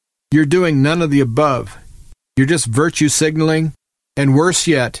 You're doing none of the above. You're just virtue signaling, and worse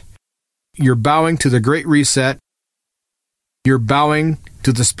yet, you're bowing to the Great Reset. You're bowing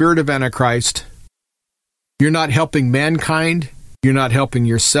to the spirit of Antichrist. You're not helping mankind. You're not helping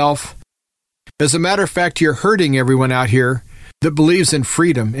yourself. As a matter of fact, you're hurting everyone out here that believes in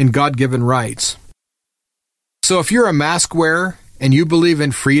freedom and God-given rights. So if you're a mask wearer and you believe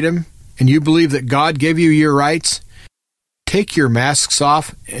in freedom and you believe that God gave you your rights, take your masks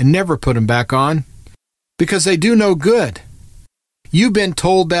off and never put them back on, because they do no good. You've been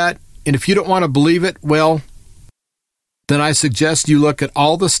told that, and if you don't want to believe it, well, then I suggest you look at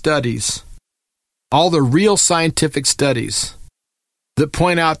all the studies, all the real scientific studies that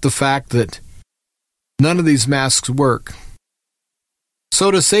point out the fact that none of these masks work. So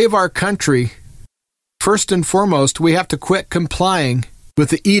to save our country, first and foremost, we have to quit complying with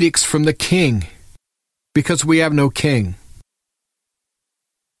the edicts from the king, because we have no king.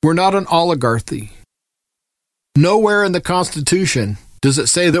 We're not an oligarchy. Nowhere in the Constitution does it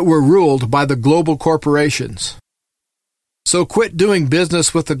say that we're ruled by the global corporations. So quit doing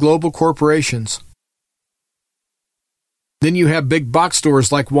business with the global corporations. Then you have big box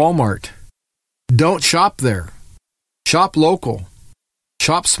stores like Walmart. Don't shop there. Shop local.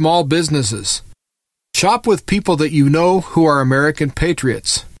 Shop small businesses. Shop with people that you know who are American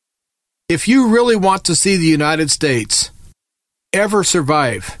patriots. If you really want to see the United States ever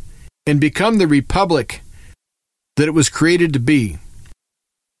survive and become the republic that it was created to be,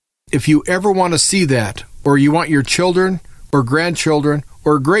 if you ever want to see that, or you want your children or grandchildren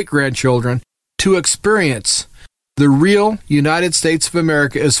or great-grandchildren to experience the real United States of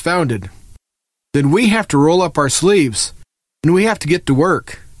America as founded, then we have to roll up our sleeves and we have to get to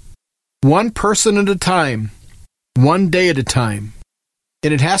work. One person at a time, one day at a time.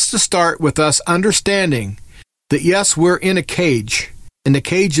 And it has to start with us understanding that yes, we're in a cage, and the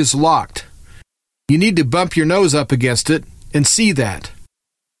cage is locked. You need to bump your nose up against it and see that.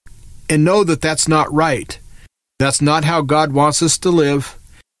 And know that that's not right. That's not how God wants us to live,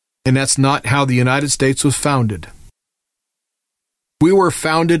 and that's not how the United States was founded. We were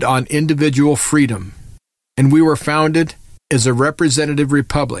founded on individual freedom, and we were founded as a representative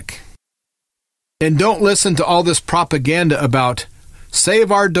republic. And don't listen to all this propaganda about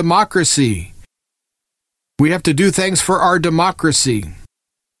save our democracy. We have to do things for our democracy.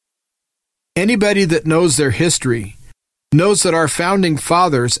 Anybody that knows their history knows that our founding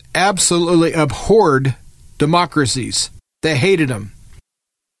fathers absolutely abhorred democracies. They hated them.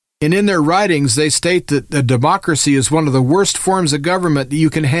 And in their writings, they state that a democracy is one of the worst forms of government that you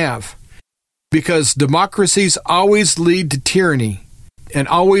can have, because democracies always lead to tyranny and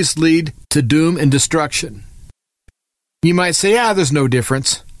always lead to doom and destruction. You might say, there's no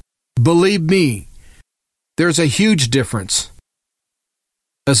difference. Believe me, there's a huge difference.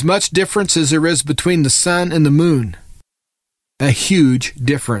 As much difference as there is between the sun and the moon. A huge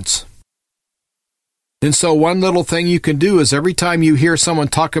difference. And so one little thing you can do is every time you hear someone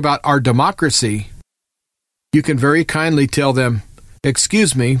talk about our democracy, you can very kindly tell them,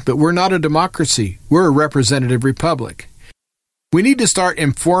 excuse me, but we're not a democracy. We're a representative republic. We need to start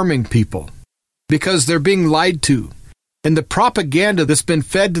informing people because they're being lied to. And the propaganda that's been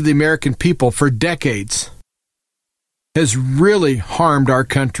fed to the American people for decades has really harmed our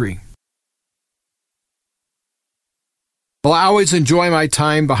country. Well, I always enjoy my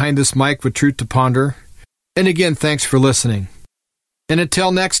time behind this mic with Truth to Ponder. And again, thanks for listening. And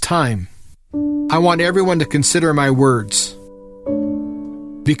until next time, I want everyone to consider my words.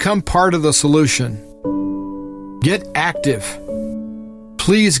 Become part of the solution. Get active.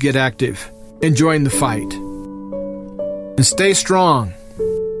 Please get active and join the fight. And stay strong.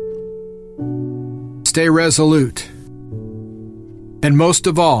 Stay resolute. And most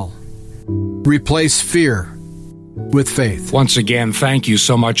of all, replace fear with faith. Once again, thank you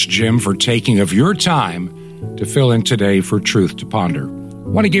so much, Jim, for taking of your time to fill in today for Truth to Ponder. I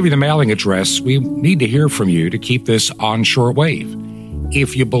want to give you the mailing address. We need to hear from you to keep this on shortwave.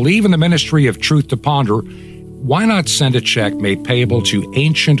 If you believe in the ministry of Truth to Ponder, why not send a check made payable to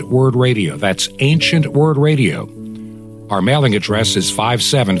Ancient Word Radio? That's Ancient Word Radio. Our mailing address is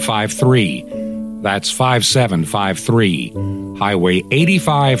 5753. That's 5753 Highway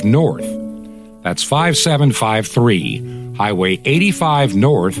 85 North. That's 5753 Highway 85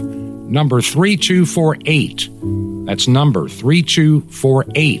 North, number 3248. That's number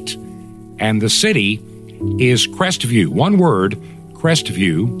 3248. And the city is Crestview, one word,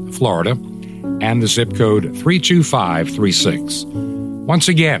 Crestview, Florida, and the zip code 32536. Once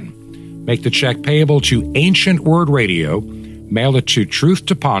again, make the check payable to Ancient Word Radio, mail it to Truth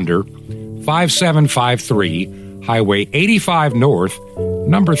to Ponder, 5753 Highway 85 North,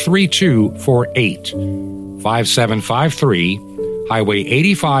 number 3248. 5753 Highway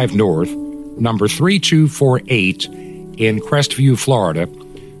 85 North, number 3248 in Crestview, Florida,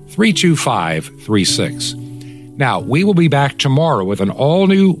 32536. Now, we will be back tomorrow with an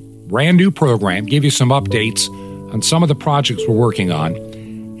all-new, brand-new program, give you some updates on some of the projects we're working on,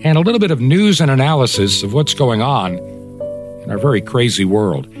 and a little bit of news and analysis of what's going on in our very crazy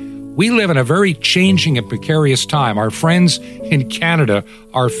world. We live in a very changing and precarious time. Our friends in Canada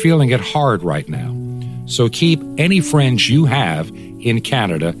are feeling it hard right now. So keep any friends you have in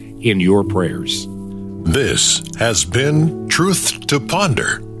Canada in your prayers. This has been Truth to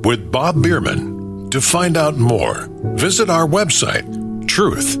Ponder with Bob Bierman. To find out more, visit our website,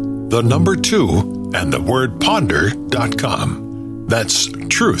 truth2ponder.com. That's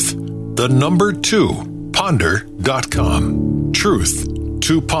truth2ponder.com. Truth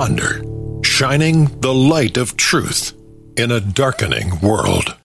to Ponder, shining the light of truth in a darkening world.